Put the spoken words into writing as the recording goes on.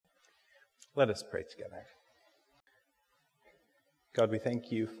Let us pray together. God, we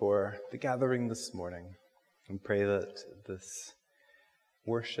thank you for the gathering this morning and pray that this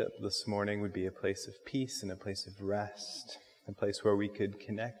worship this morning would be a place of peace and a place of rest, a place where we could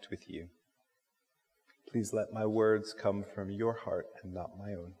connect with you. Please let my words come from your heart and not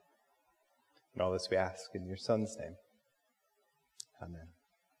my own. And all this we ask in your Son's name. Amen.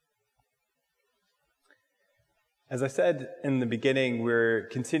 As I said in the beginning, we're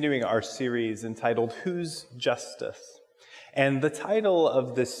continuing our series entitled, Whose Justice? And the title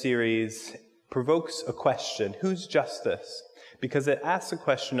of this series provokes a question, whose justice? Because it asks a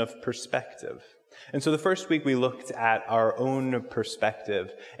question of perspective. And so the first week we looked at our own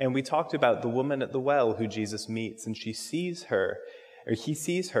perspective, and we talked about the woman at the well who Jesus meets, and he sees her,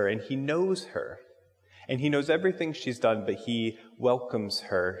 and he knows her. And he knows everything she's done, but he welcomes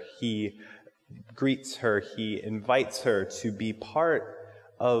her, he greets her, he invites her to be part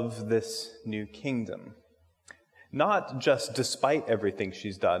of this new kingdom. Not just despite everything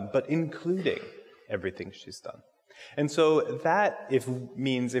she's done, but including everything she's done. And so that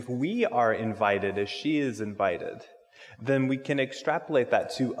means if we are invited as she is invited, then we can extrapolate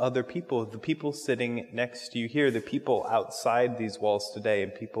that to other people, the people sitting next to you here, the people outside these walls today,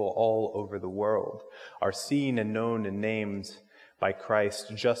 and people all over the world are seen and known and named by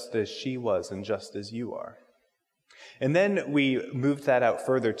Christ just as she was and just as you are. And then we moved that out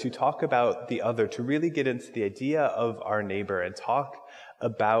further to talk about the other, to really get into the idea of our neighbor and talk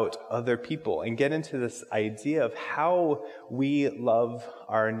about other people and get into this idea of how we love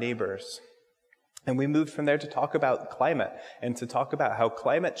our neighbors. And we moved from there to talk about climate and to talk about how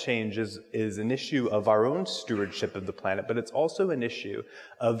climate change is an issue of our own stewardship of the planet, but it's also an issue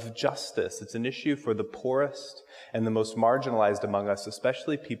of justice. It's an issue for the poorest and the most marginalized among us,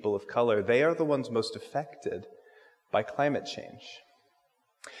 especially people of color. They are the ones most affected by climate change.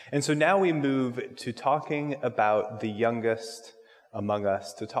 And so now we move to talking about the youngest among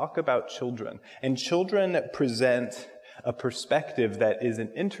us, to talk about children. And children present a perspective that is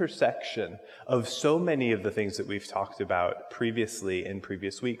an intersection of so many of the things that we've talked about previously in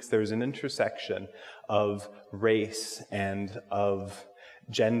previous weeks. There's an intersection of race and of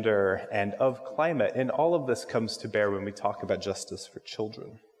gender and of climate, and all of this comes to bear when we talk about justice for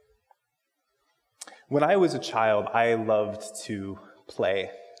children. When I was a child, I loved to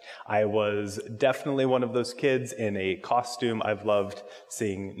play. I was definitely one of those kids in a costume. I've loved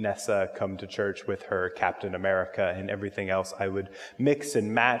seeing Nessa come to church with her Captain America and everything else. I would mix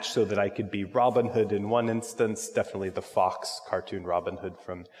and match so that I could be Robin Hood in one instance, definitely the Fox cartoon Robin Hood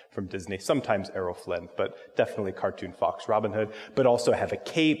from Disney, sometimes Errol Flynn, but definitely cartoon Fox Robin Hood, but also have a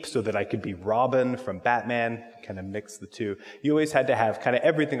cape so that I could be Robin from Batman, kind of mix the two. You always had to have kind of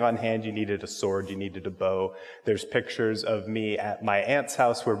everything on hand. You needed a sword, you needed a bow. There's pictures of me at my aunt's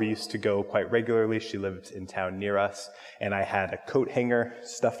house where we used to go quite regularly. She lived in town near us, and I had a coat hanger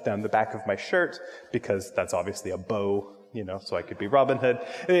stuffed down the back of my shirt because that's obviously a bow, so I could be Robin Hood.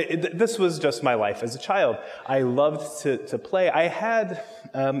 This was just my life as a child. I loved to play. I had,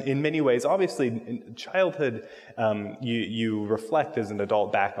 in many ways, obviously, in childhood, you reflect as an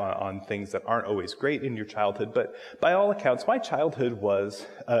adult back on things that aren't always great in your childhood, but by all accounts, my childhood was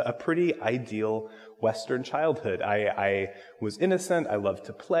a pretty ideal Western childhood. I was innocent, I loved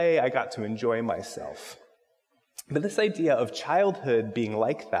to play, I got to enjoy myself. But this idea of childhood being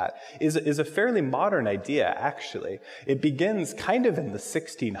like that is a fairly modern idea, actually. It begins kind of in the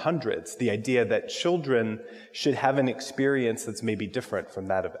 1600s, the idea that children should have an experience that's maybe different from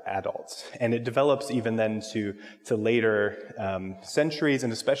that of adults. And it develops even then to later centuries,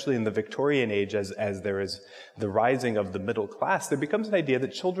 and especially in the Victorian age, as there is the rising of the middle class, there becomes an idea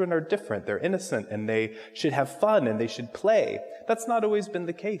that children are different, they're innocent, and they should have fun, and they should play. That's not always been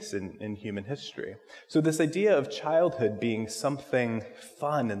the case in human history. So this idea of childhood being something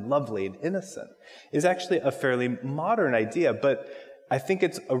fun and lovely and innocent is actually a fairly modern idea, but I think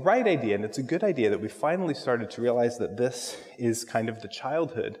it's a right idea, and it's a good idea that we finally started to realize that this is kind of the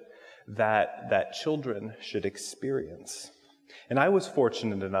childhood that children should experience. And I was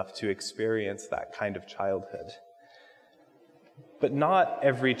fortunate enough to experience that kind of childhood. But not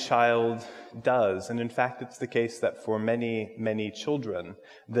every child does, and in fact it's the case that for many, many children,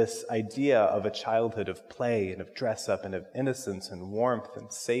 this idea of a childhood of play and of dress-up and of innocence and warmth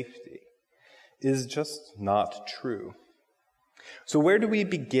and safety is just not true. So where do we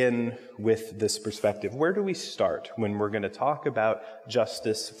begin with this perspective? Where do we start when we're going to talk about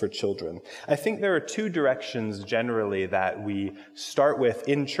justice for children? I think there are two directions generally that we start with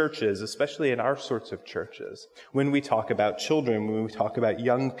in churches, especially in our sorts of churches. When we talk about children, when we talk about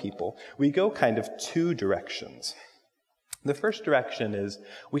young people, we go kind of two directions. The first direction is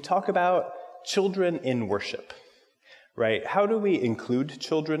we talk about children in worship, right? How do we include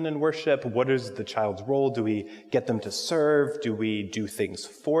children in worship? What is the child's role? Do we get them to serve? Do we do things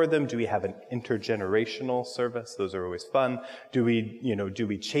for them? Do we have an intergenerational service? Those are always fun. Do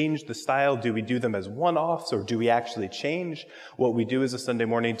we change the style? Do we do them as one-offs, or do we actually change what we do as a Sunday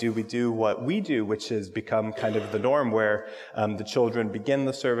morning? Do we do what we do, which has become kind of the norm, where the children begin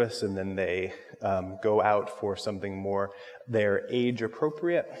the service and then they go out for something more their age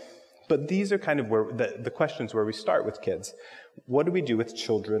appropriate? But these are kind of where the questions where we start with kids. What do we do with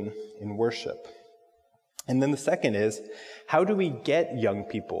children in worship? And then the second is, how do we get young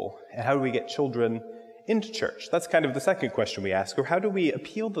people and how do we get children into church? That's kind of the second question we ask. Or how do we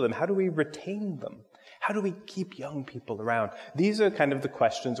appeal to them? How do we retain them? How do we keep young people around? These are kind of the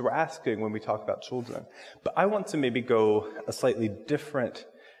questions we're asking when we talk about children. But I want to maybe go a slightly different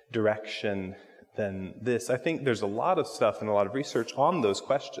direction than this. I think there's a lot of stuff and a lot of research on those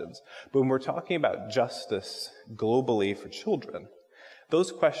questions. But when we're talking about justice globally for children,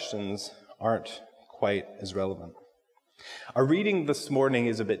 those questions aren't quite as relevant. Our reading this morning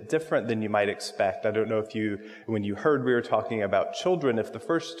is a bit different than you might expect. I don't know if when you heard we were talking about children, if the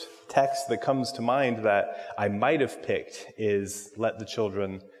first text that comes to mind that I might have picked is, "Let the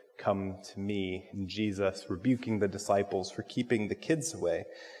children come to me," and Jesus rebuking the disciples for keeping the kids away.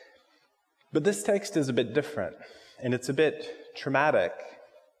 But this text is a bit different, and it's a bit traumatic,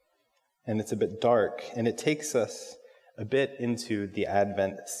 and it's a bit dark, and it takes us a bit into the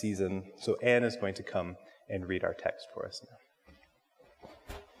Advent season. So Anne is going to come and read our text for us now.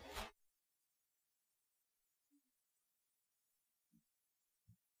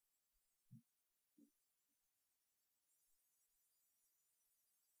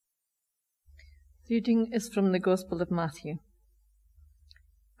 The reading is from the Gospel of Matthew.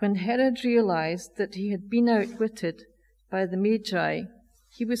 When Herod realized that he had been outwitted by the Magi,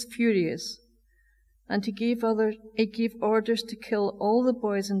 he was furious, and he gave orders to kill all the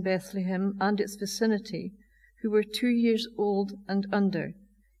boys in Bethlehem and its vicinity who were 2 years old and under,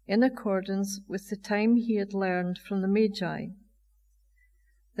 in accordance with the time he had learned from the Magi.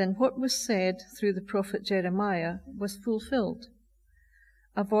 Then what was said through the prophet Jeremiah was fulfilled.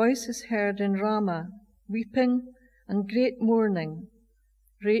 A voice is heard in Ramah, weeping and great mourning,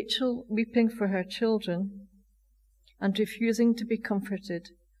 Rachel weeping for her children and refusing to be comforted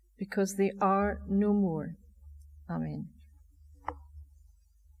because they are no more. Amen.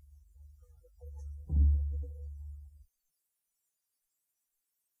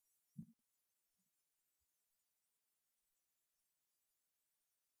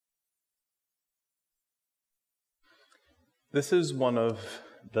 This is one of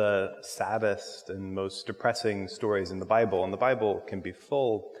the saddest and most depressing stories in the Bible, and the Bible can be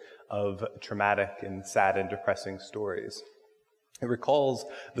full of traumatic and sad and depressing stories. It recalls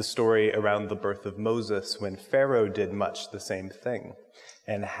the story around the birth of Moses, when Pharaoh did much the same thing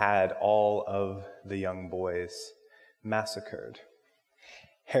and had all of the young boys massacred.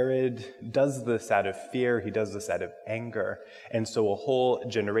 Herod does this out of fear, he does this out of anger, and so a whole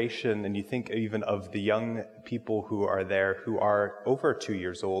generation, and you think even of the young people who are there who are over 2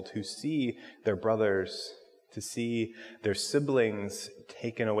 years old, who see their brothers, to see their siblings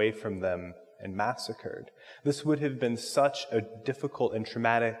taken away from them and massacred. This would have been such a difficult and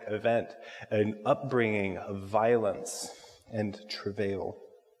traumatic event, an upbringing of violence and travail.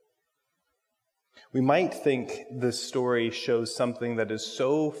 We might think this story shows something that is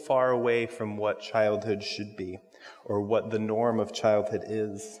so far away from what childhood should be, or what the norm of childhood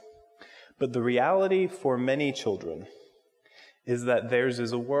is. But the reality for many children is that theirs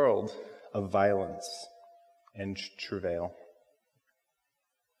is a world of violence and travail.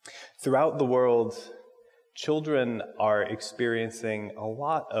 Throughout the world, children are experiencing a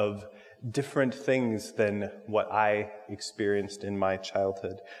lot of different things than what I experienced in my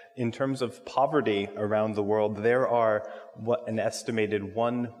childhood. In terms of poverty around the world, there are an estimated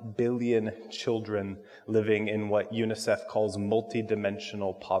 1 billion children living in what UNICEF calls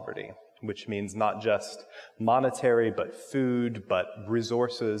multidimensional poverty, which means not just monetary, but food, but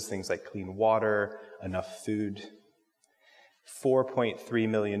resources, things like clean water, enough food. 4.3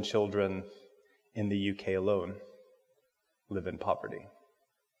 million children in the UK alone live in poverty.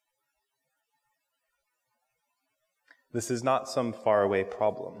 This is not some faraway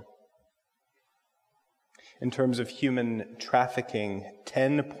problem. In terms of human trafficking,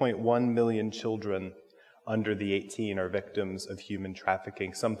 10.1 million children under the 18 are victims of human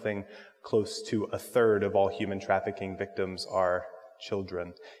trafficking. Something close to a third of all human trafficking victims are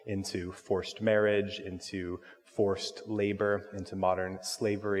children, into forced marriage, into forced labor, into modern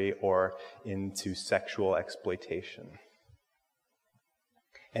slavery, or into sexual exploitation.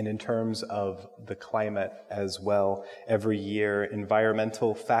 And in terms of the climate as well, every year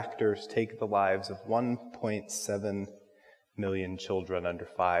environmental factors take the lives of 1.7 million children under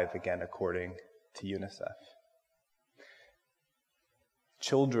 5, again according to UNICEF.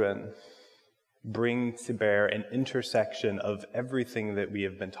 Children bring to bear an intersection of everything that we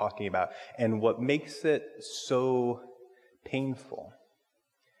have been talking about. And what makes it so painful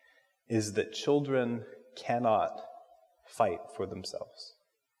is that children cannot fight for themselves.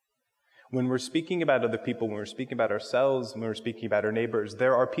 When we're speaking about other people, when we're speaking about ourselves, when we're speaking about our neighbors,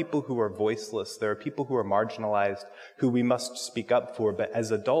 there are people who are voiceless. There are people who are marginalized, who we must speak up for. But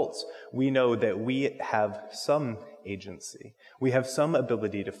as adults, we know that we have some agency. We have some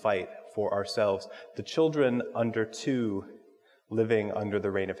ability to fight for ourselves. The children under 2 living under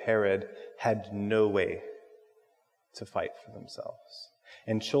the reign of Herod had no way to fight for themselves.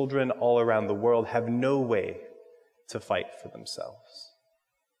 And children all around the world have no way to fight for themselves.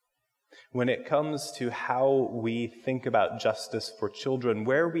 When it comes to how we think about justice for children,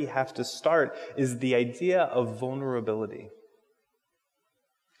 where we have to start is the idea of vulnerability.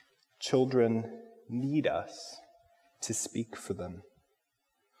 Children need us to speak for them.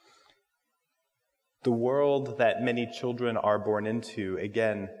 The world that many children are born into,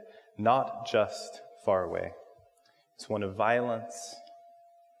 again, not just far away. It's one of violence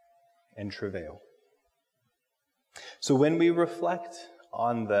and travail. So when we reflect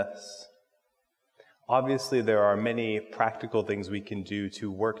on this, obviously there are many practical things we can do to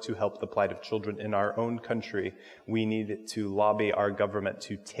work to help the plight of children in our own country. We need to lobby our government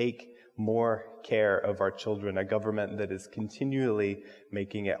to take more care of our children, a government that is continually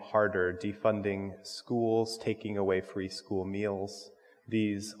making it harder, defunding schools, taking away free school meals.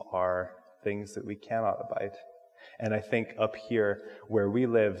 These are things that we cannot abide. And I think up here where we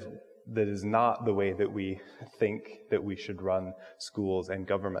live, that is not the way that we think that we should run schools and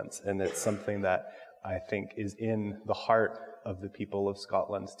governments. And it's something that I think is in the heart of the people of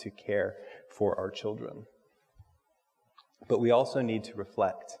Scotland to care for our children. But we also need to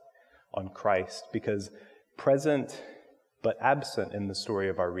reflect on Christ, because present but absent in the story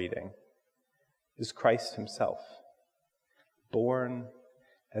of our reading is Christ himself, born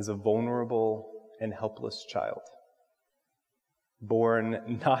as a vulnerable and helpless child,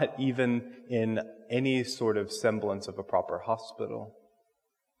 born not even in any sort of semblance of a proper hospital,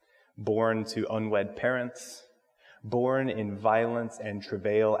 born to unwed parents, born in violence and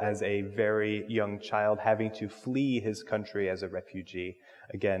travail as a very young child, having to flee his country as a refugee.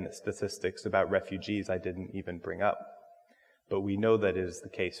 Again, statistics about refugees I didn't even bring up. But we know that it is the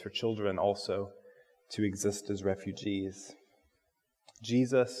case for children also to exist as refugees.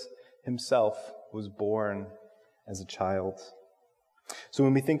 Jesus himself was born as a child. So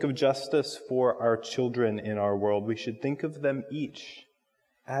when we think of justice for our children in our world, we should think of them each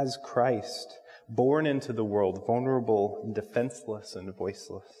as Christ, born into the world, vulnerable, defenseless, and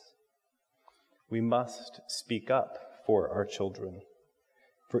voiceless. We must speak up for our children,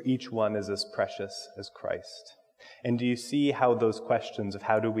 for each one is as precious as Christ. And do you see how those questions of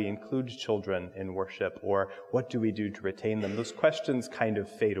how do we include children in worship, or what do we do to retain them, those questions kind of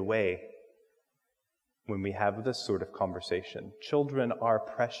fade away when we have this sort of conversation. Children are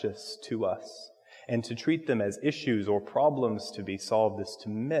precious to us, and to treat them as issues or problems to be solved is to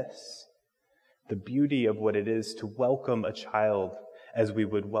miss the beauty of what it is to welcome a child as we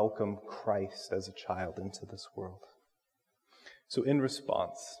would welcome Christ as a child into this world. So in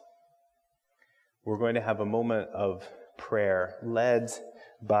response, we're going to have a moment of prayer led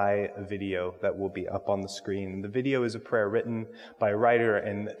by a video that will be up on the screen. The video is a prayer written by a writer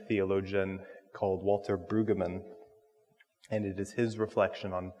and theologian called Walter Brueggemann, and it is his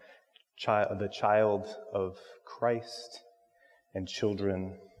reflection on the child of Christ and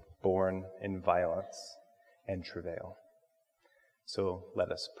children born in violence and travail. So let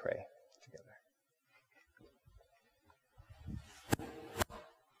us pray together.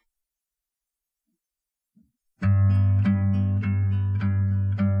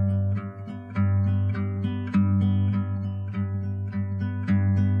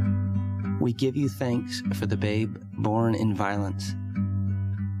 We give you thanks for the babe born in violence.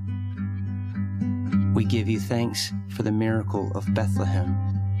 We give you thanks for the miracle of Bethlehem,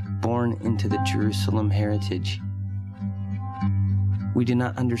 born into the Jerusalem heritage. We do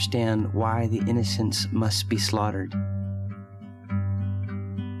not understand why the innocents must be slaughtered.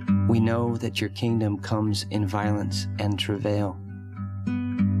 We know that your kingdom comes in violence and travail.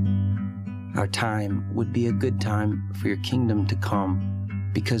 Our time would be a good time for your kingdom to come,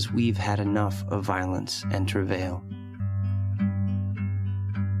 because we've had enough of violence and travail.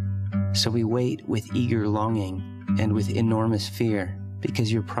 So we wait with eager longing and with enormous fear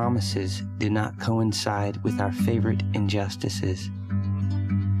because your promises do not coincide with our favorite injustices.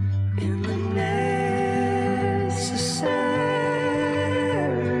 In the necessary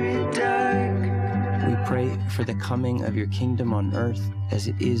dark, we pray for the coming of your kingdom on earth as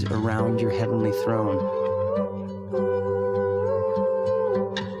it is around your heavenly throne.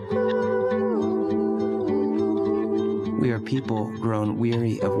 We are people grown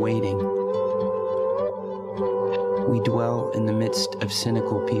weary of waiting. We dwell in the midst of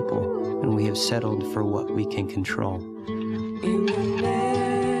cynical people, and we have settled for what we can control. In the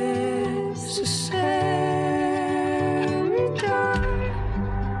necessary dark,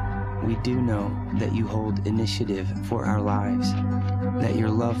 we do know that you hold initiative for our lives, that your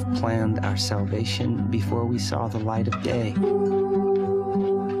love planned our salvation before we saw the light of day.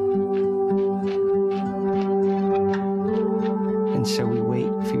 And so we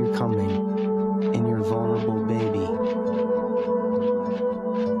wait for your coming in your vulnerable baby,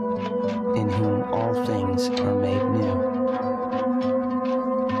 in whom all things are made new.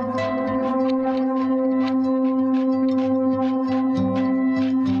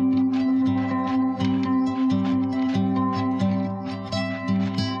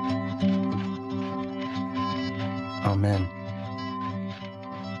 Amen.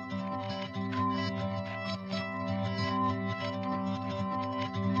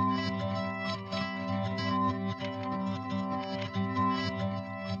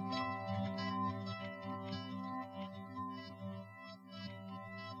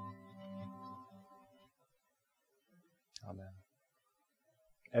 Amen.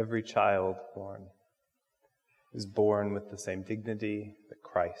 Every child born is born with the same dignity that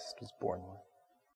Christ was born with.